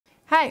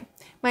Hi,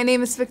 my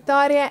name is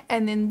Victoria,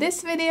 and in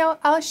this video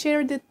I'll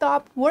share the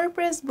top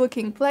WordPress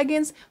booking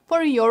plugins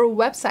for your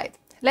website.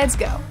 Let's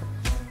go!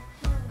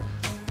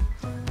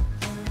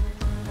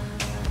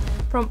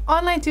 From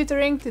online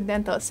tutoring to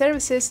dental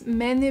services,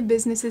 many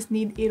businesses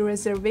need a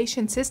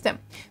reservation system.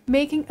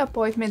 Making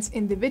appointments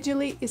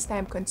individually is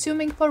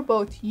time-consuming for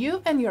both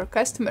you and your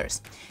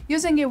customers.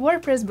 Using a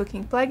WordPress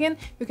booking plugin,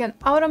 you can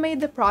automate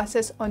the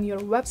process on your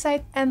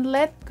website and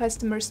let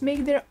customers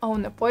make their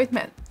own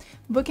appointment.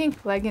 Booking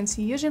plugins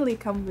usually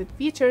come with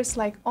features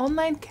like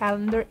online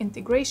calendar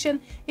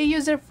integration, a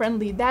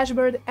user-friendly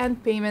dashboard,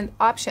 and payment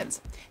options.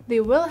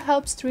 They will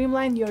help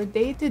streamline your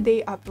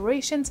day-to-day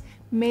operations,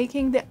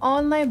 making the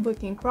online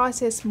booking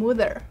process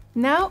smoother.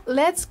 Now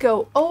let's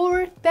go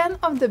over 10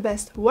 of the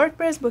best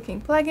WordPress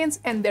booking plugins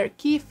and their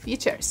key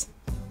features.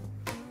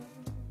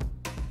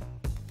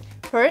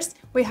 First,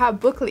 we have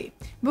Bookly.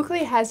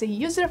 Bookly has a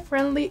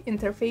user-friendly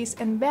interface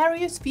and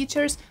various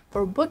features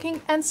for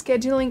booking and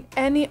scheduling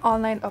any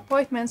online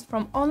appointments,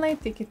 from online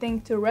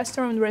ticketing to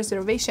restaurant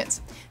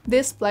reservations.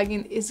 This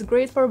plugin is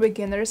great for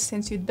beginners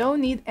since you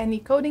don't need any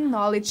coding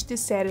knowledge to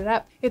set it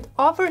up. It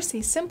offers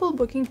a simple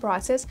booking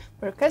process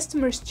where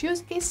customers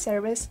choose a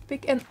service,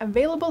 pick an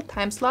available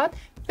time slot,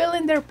 fill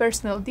in their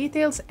personal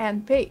details,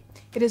 and pay.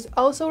 It is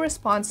also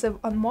responsive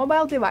on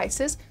mobile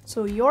devices,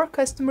 so your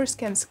customers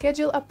can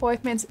schedule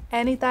appointments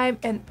anytime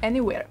and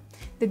anywhere.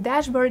 The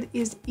dashboard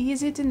is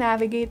easy to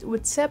navigate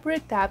with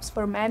separate tabs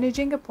for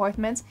managing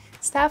appointments,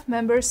 staff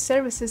members,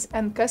 services,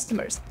 and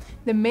customers.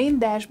 The main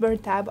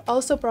dashboard tab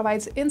also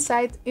provides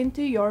insight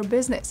into your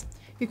business.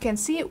 You can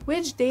see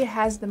which day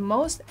has the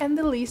most and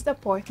the least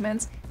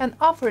appointments and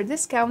offer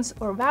discounts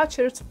or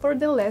vouchers for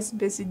the less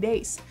busy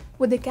days.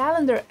 With the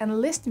calendar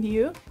and list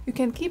view, you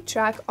can keep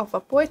track of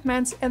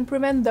appointments and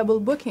prevent double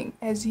booking,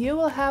 as you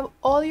will have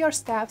all your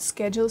staff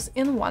schedules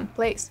in one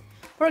place.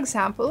 For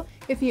example,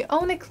 if you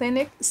own a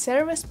clinic,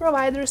 service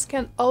providers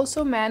can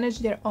also manage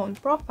their own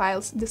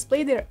profiles,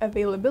 display their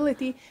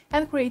availability,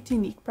 and create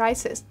unique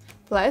prices.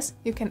 Plus,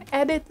 you can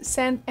edit,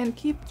 send, and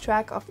keep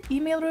track of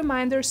email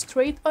reminders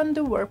straight on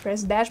the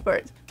WordPress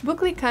dashboard.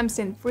 Bookly comes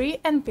in free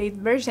and paid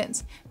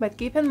versions, but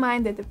keep in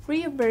mind that the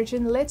free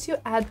version lets you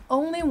add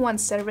only one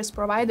service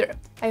provider.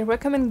 I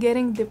recommend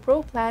getting the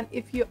Pro plan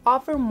if you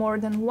offer more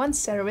than one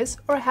service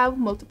or have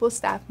multiple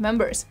staff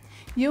members.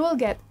 You will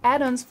get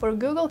add-ons for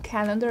Google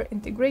Calendar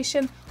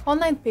integration,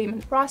 online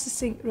payment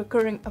processing,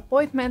 recurring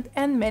appointment,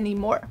 and many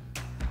more.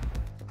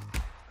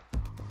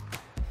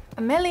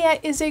 Amelia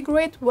is a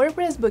great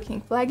WordPress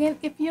booking plugin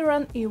if you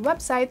run a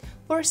website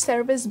for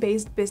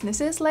service-based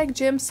businesses like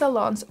gyms,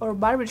 salons, or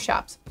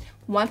barbershops.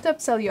 Want to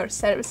upsell your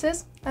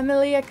services?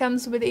 Amelia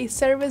comes with a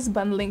service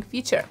bundling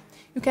feature.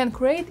 You can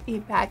create a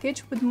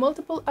package with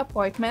multiple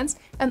appointments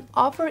and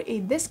offer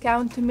a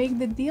discount to make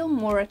the deal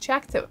more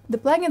attractive. The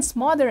plugin's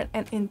modern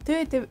and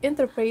intuitive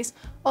interface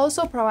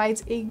also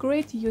provides a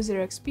great user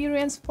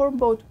experience for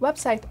both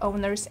website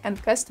owners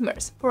and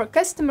customers. For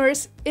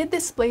customers, it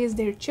displays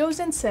their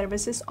chosen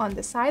services on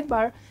the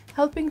sidebar,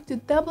 helping to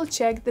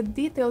double-check the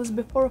details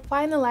before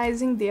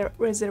finalizing their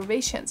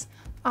reservations.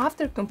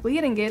 After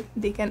completing it,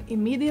 they can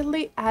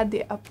immediately add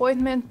the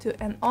appointment to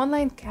an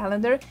online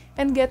calendar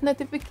and get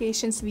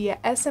notifications via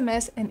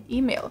SMS and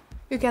email.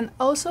 You can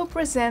also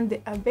present the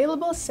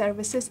available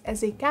services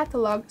as a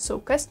catalog so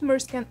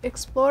customers can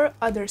explore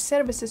other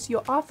services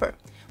you offer.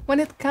 When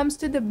it comes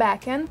to the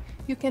backend,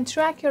 you can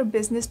track your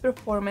business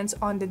performance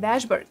on the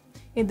dashboard.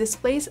 It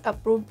displays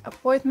approved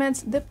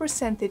appointments, the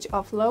percentage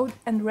of load,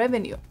 and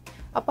revenue.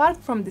 Apart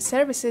from the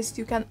services,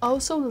 you can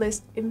also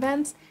list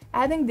events,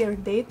 adding their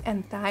date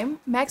and time,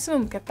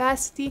 maximum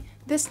capacity,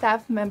 the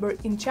staff member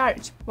in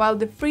charge. While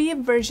the free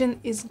version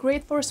is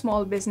great for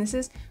small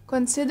businesses,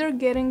 consider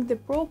getting the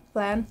Pro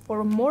plan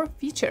for more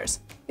features.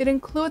 It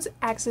includes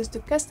access to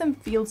custom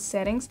field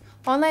settings,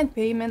 online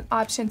payment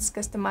options,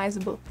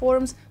 customizable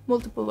forms,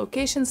 multiple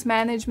locations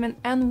management,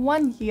 and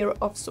 1 year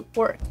of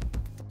support.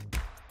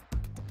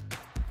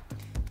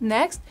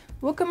 Next,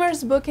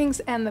 WooCommerce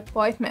bookings and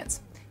appointments.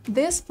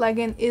 This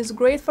plugin is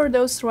great for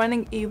those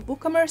running a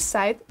WooCommerce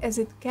site, as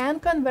it can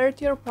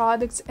convert your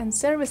products and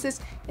services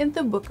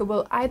into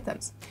bookable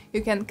items.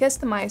 You can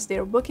customize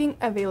their booking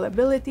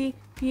availability,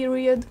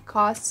 period,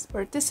 costs,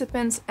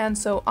 participants, and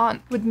so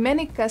on. With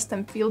many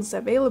custom fields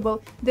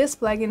available, this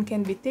plugin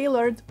can be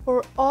tailored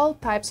for all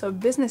types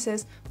of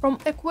businesses, from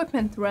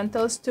equipment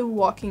rentals to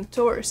walking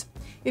tours.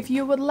 If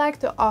you would like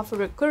to offer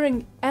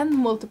recurring and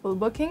multiple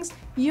bookings,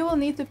 you will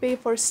need to pay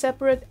for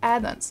separate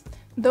add-ons.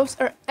 Those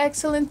are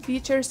excellent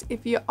features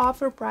if you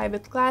offer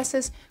private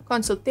classes,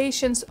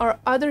 consultations, or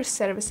other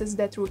services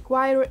that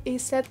require a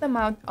set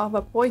amount of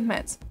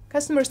appointments.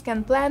 Customers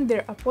can plan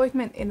their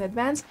appointment in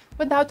advance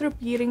without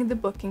repeating the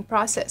booking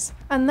process.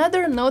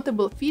 Another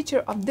notable feature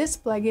of this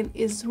plugin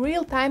is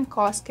real-time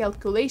cost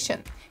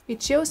calculation.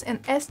 It shows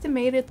an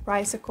estimated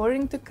price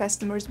according to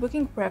customers'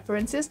 booking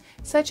preferences,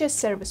 such as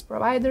service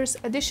providers,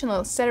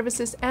 additional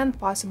services, and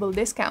possible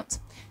discounts.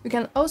 You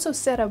can also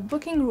set up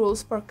booking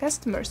rules for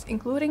customers,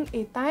 including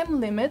a time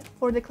limit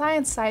for the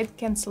client-side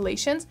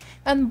cancellations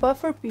and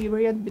buffer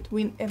period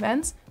between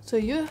events, so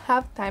you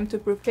have time to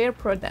prepare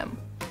for them.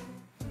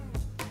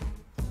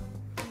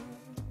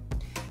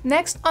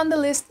 Next on the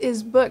list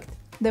is Booked,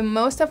 the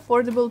most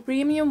affordable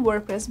premium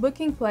WordPress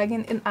booking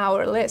plugin in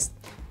our list.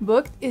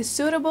 Booked is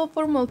suitable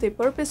for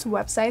multi-purpose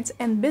websites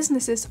and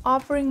businesses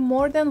offering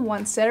more than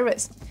one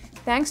service.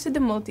 Thanks to the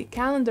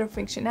multi-calendar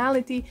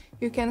functionality,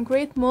 you can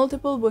create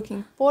multiple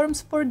booking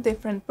forms for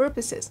different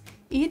purposes,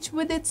 each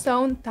with its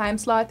own time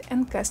slot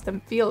and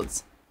custom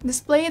fields.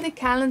 Display the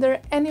calendar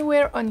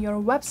anywhere on your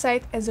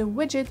website as a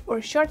widget or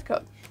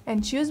shortcode,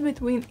 and choose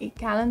between a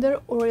calendar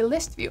or a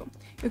list view.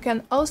 You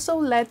can also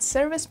let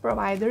service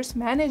providers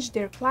manage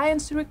their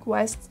clients'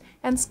 requests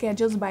and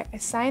schedules by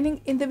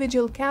assigning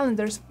individual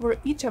calendars for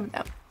each of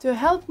them. To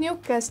help new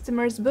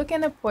customers book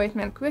an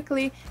appointment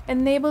quickly,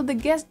 enable the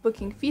guest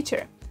booking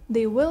feature.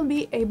 They will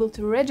be able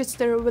to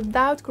register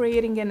without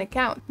creating an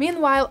account.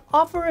 Meanwhile,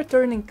 offer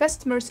returning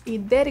customers a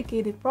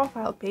dedicated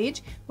profile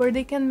page where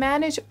they can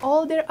manage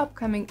all their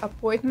upcoming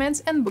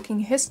appointments and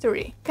booking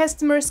history.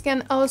 Customers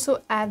can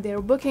also add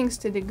their bookings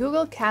to the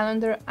Google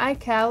Calendar,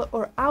 iCal,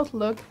 or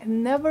Outlook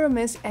and never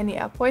miss any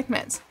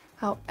appointments.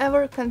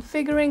 However,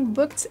 configuring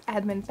Booked's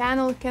admin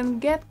panel can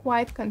get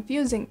quite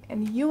confusing,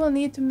 and you will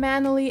need to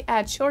manually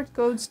add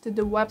shortcodes to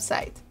the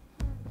website.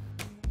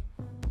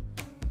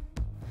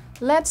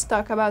 Let's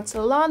talk about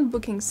Salon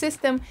Booking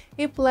System,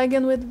 a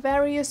plugin with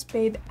various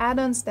paid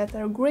add-ons that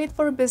are great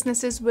for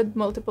businesses with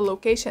multiple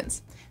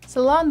locations.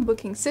 Salon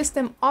Booking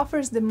System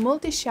offers the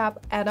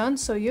multi-shop add-on,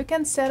 so you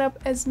can set up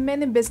as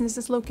many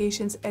businesses'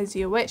 locations as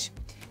you wish.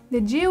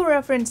 The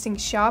georeferencing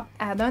shop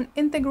add-on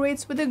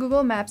integrates with the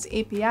Google Maps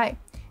API.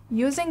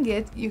 Using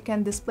it, you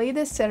can display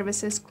the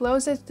services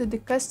closest to the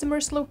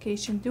customer's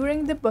location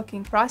during the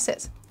booking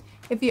process.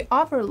 If you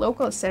offer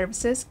local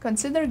services,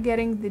 consider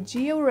getting the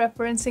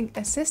Georeferencing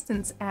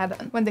Assistance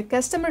add-on. When the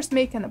customers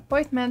make an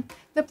appointment,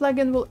 the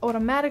plugin will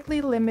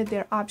automatically limit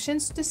their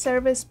options to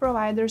service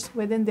providers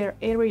within their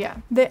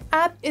area. The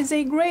app is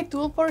a great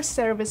tool for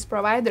service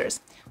providers.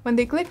 When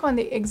they click on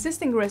the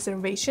existing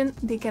reservation,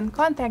 they can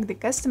contact the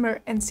customer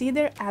and see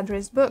their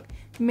address book,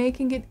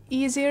 making it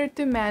easier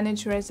to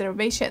manage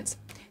reservations.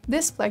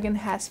 This plugin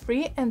has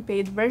free and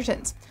paid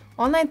versions.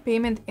 Online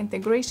payment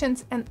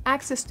integrations and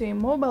access to a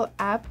mobile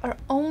app are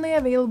only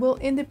available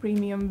in the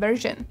premium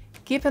version.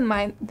 Keep in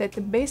mind that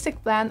the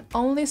basic plan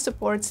only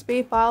supports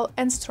PayPal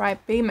and Stripe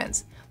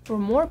payments. For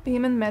more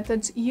payment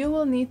methods, you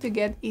will need to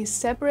get a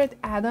separate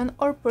add-on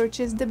or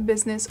purchase the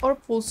business or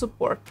full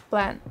support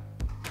plan.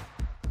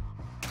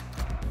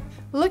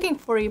 Looking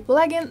for a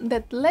plugin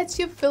that lets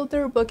you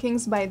filter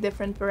bookings by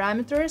different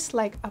parameters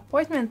like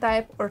appointment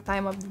type or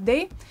time of the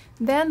day?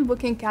 Then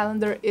Booking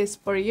Calendar is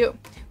for you.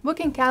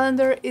 Booking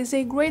Calendar is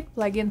a great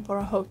plugin for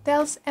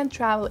hotels and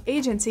travel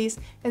agencies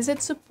as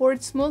it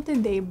supports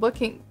multi-day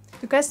booking.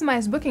 To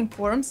customize booking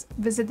forms,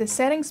 visit the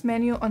Settings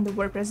menu on the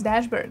WordPress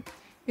dashboard.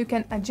 You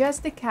can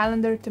adjust the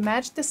calendar to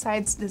match the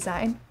site's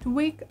design,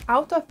 tweak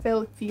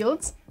autofill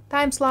fields,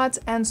 time slots,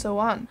 and so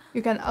on.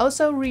 You can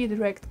also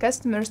redirect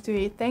customers to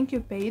a thank you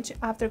page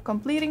after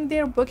completing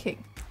their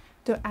booking.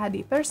 To add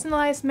a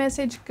personalized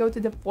message, go to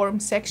the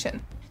Forms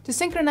section. To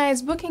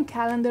synchronize Booking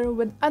Calendar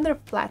with other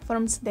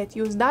platforms that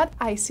use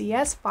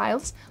 .ics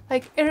files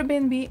like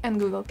Airbnb and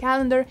Google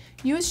Calendar,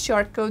 use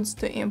shortcodes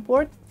to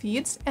import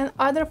feeds and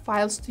other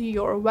files to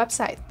your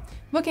website.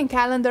 Booking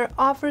Calendar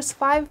offers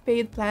 5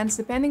 paid plans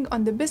depending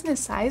on the business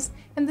size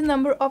and the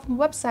number of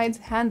websites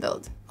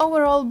handled.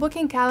 Overall,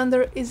 Booking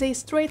Calendar is a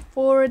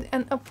straightforward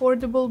and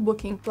affordable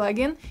booking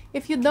plugin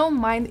if you don't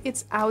mind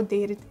its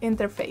outdated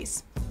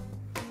interface.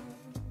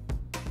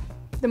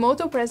 The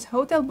MotoPress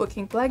hotel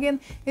booking plugin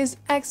is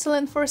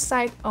excellent for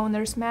site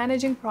owners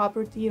managing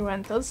property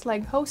rentals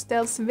like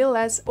hostels,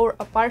 villas, or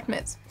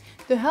apartments.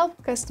 To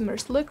help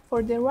customers look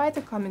for the right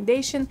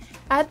accommodation,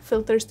 add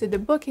filters to the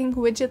booking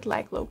widget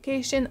like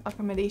location,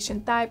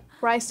 accommodation type,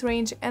 price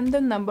range, and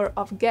the number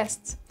of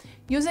guests.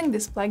 Using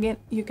this plugin,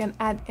 you can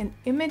add an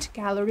image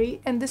gallery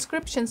and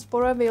descriptions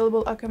for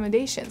available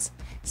accommodations.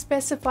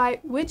 Specify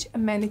which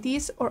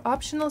amenities or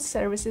optional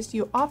services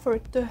you offer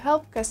to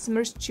help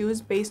customers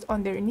choose based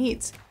on their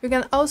needs. You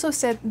can also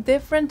set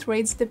different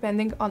rates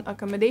depending on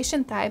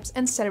accommodation types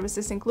and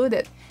services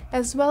included,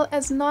 as well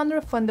as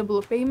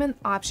non-refundable payment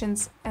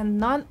options and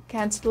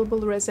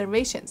non-cancelable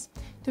reservations.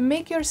 To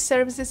make your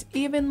services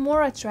even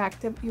more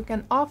attractive, you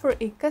can offer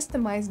a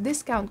customized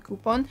discount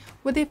coupon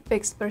with a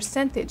fixed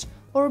percentage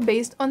or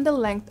based on the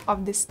length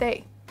of the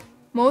stay.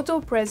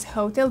 MotoPress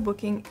hotel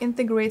booking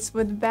integrates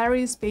with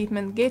various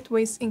payment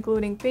gateways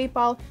including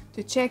PayPal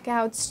to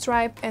checkout,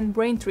 Stripe, and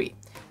Braintree.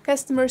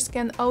 Customers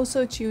can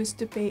also choose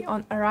to pay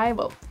on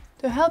arrival.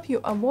 To help you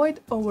avoid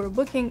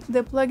overbooking,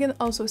 the plugin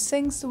also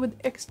syncs with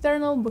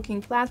external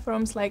booking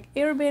platforms like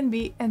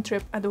Airbnb and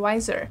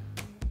TripAdvisor.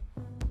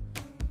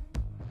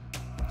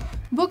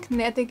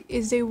 Booknetic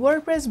is a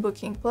WordPress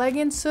booking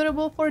plugin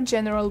suitable for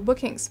general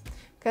bookings.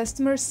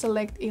 Customers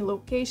select a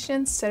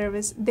location,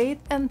 service, date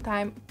and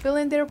time, fill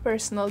in their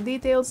personal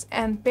details,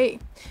 and pay.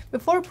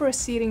 Before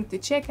proceeding to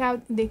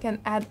checkout, they can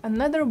add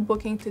another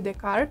booking to the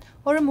cart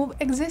or remove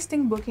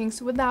existing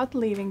bookings without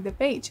leaving the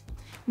page.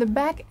 The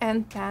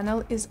back-end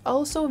panel is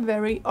also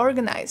very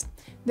organized.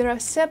 There are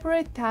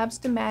separate tabs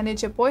to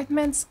manage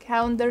appointments,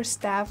 calendar,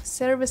 staff,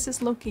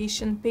 services,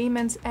 location,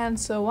 payments, and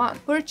so on.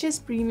 Purchase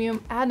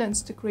premium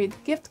add-ons to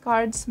create gift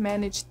cards,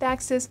 manage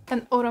taxes,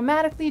 and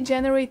automatically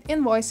generate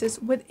invoices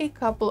with a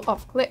couple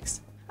of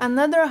clicks.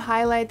 Another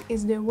highlight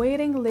is the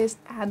waiting list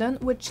add-on,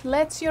 which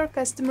lets your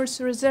customers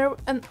reserve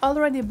an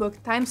already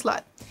booked time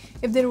slot.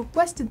 If the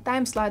requested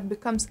time slot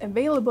becomes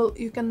available,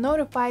 you can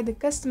notify the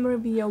customer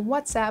via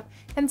WhatsApp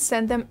and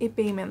send them a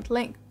payment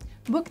link.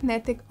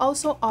 Booknetic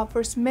also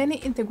offers many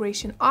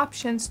integration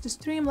options to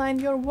streamline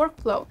your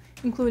workflow,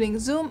 including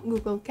Zoom,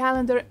 Google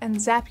Calendar, and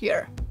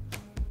Zapier.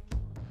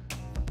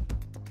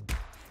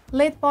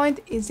 LatePoint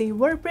is a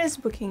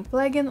WordPress booking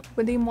plugin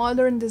with a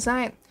modern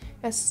design.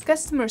 As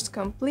customers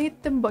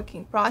complete the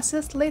booking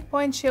process,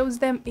 LatePoint shows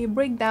them a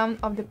breakdown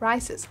of the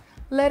prices.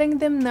 Letting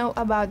them know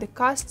about the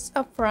costs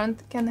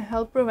upfront can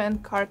help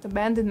prevent cart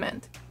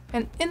abandonment.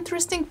 An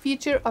interesting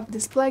feature of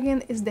this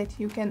plugin is that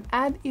you can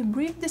add a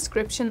brief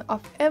description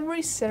of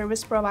every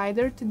service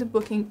provider to the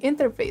booking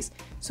interface,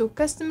 so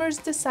customers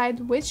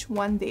decide which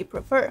one they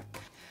prefer.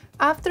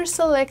 After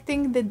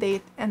selecting the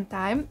date and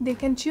time, they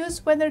can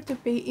choose whether to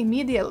pay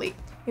immediately.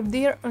 If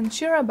they are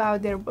unsure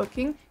about their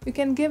booking, you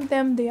can give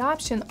them the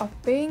option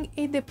of paying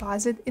a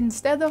deposit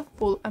instead of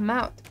full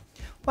amount.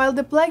 While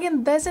the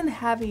plugin doesn't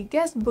have a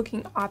guest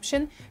booking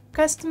option,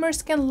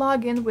 customers can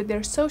log in with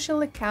their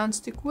social accounts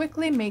to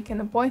quickly make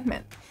an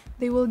appointment.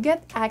 They will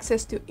get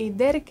access to a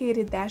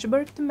dedicated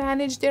dashboard to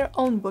manage their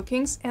own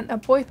bookings and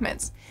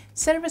appointments.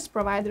 Service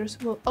providers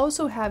will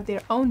also have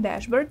their own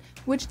dashboard,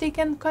 which they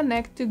can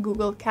connect to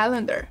Google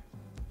Calendar.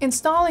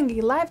 Installing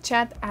a live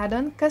chat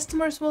add-on,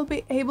 customers will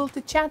be able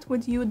to chat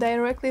with you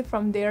directly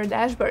from their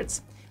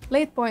dashboards.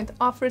 LatePoint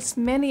offers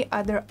many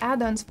other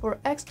add-ons for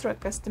extra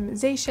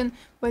customization,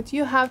 but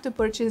you have to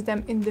purchase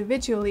them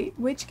individually,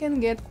 which can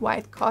get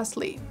quite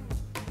costly.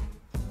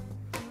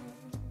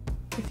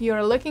 If you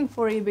are looking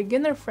for a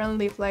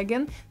beginner-friendly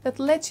plugin that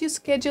lets you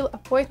schedule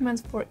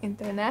appointments for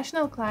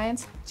international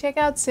clients, check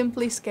out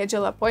Simply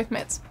Schedule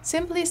Appointments.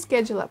 Simply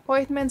Schedule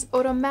Appointments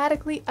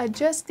automatically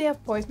adjusts the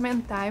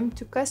appointment time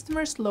to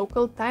customers'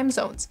 local time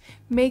zones,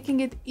 making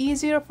it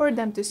easier for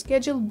them to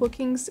schedule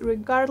bookings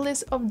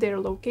regardless of their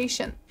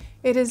location.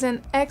 It is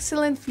an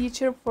excellent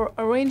feature for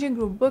arranging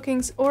group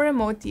bookings or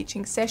remote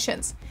teaching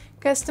sessions.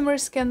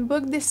 Customers can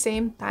book the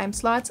same time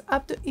slots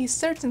up to a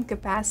certain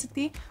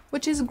capacity,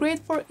 which is great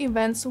for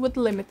events with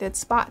limited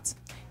spots.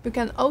 You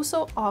can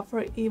also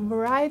offer a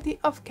variety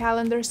of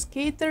calendars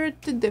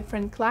catered to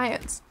different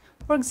clients.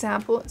 For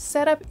example,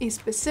 set up a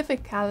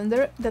specific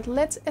calendar that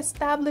lets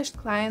established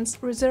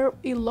clients reserve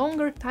a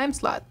longer time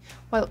slot,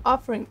 while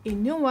offering a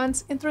new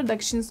one's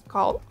introductions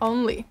call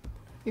only.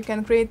 You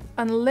can create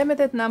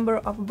unlimited number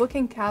of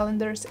booking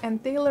calendars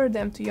and tailor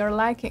them to your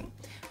liking.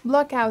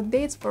 Block out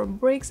dates for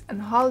breaks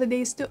and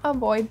holidays to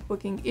avoid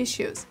booking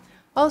issues.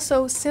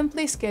 Also,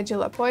 Simply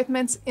Schedule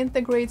Appointments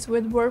integrates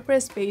with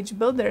WordPress page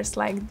builders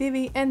like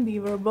Divi and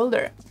Beaver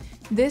Builder.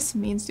 This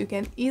means you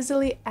can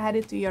easily add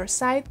it to your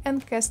site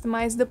and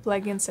customize the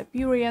plugin's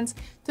appearance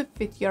to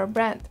fit your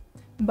brand.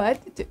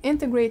 But to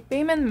integrate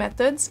payment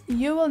methods,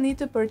 you will need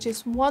to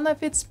purchase one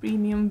of its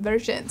premium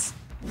versions.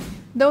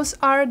 Those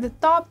are the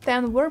top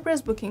 10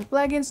 WordPress booking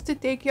plugins to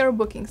take your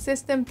booking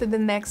system to the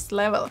next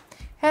level.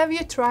 Have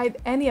you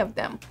tried any of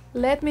them?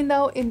 Let me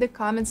know in the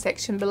comment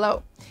section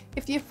below.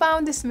 If you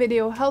found this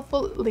video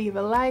helpful, leave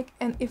a like,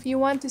 and if you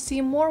want to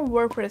see more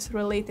WordPress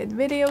related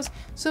videos,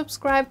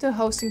 subscribe to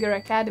Hostinger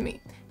Academy.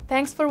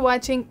 Thanks for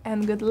watching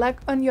and good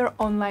luck on your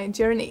online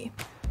journey!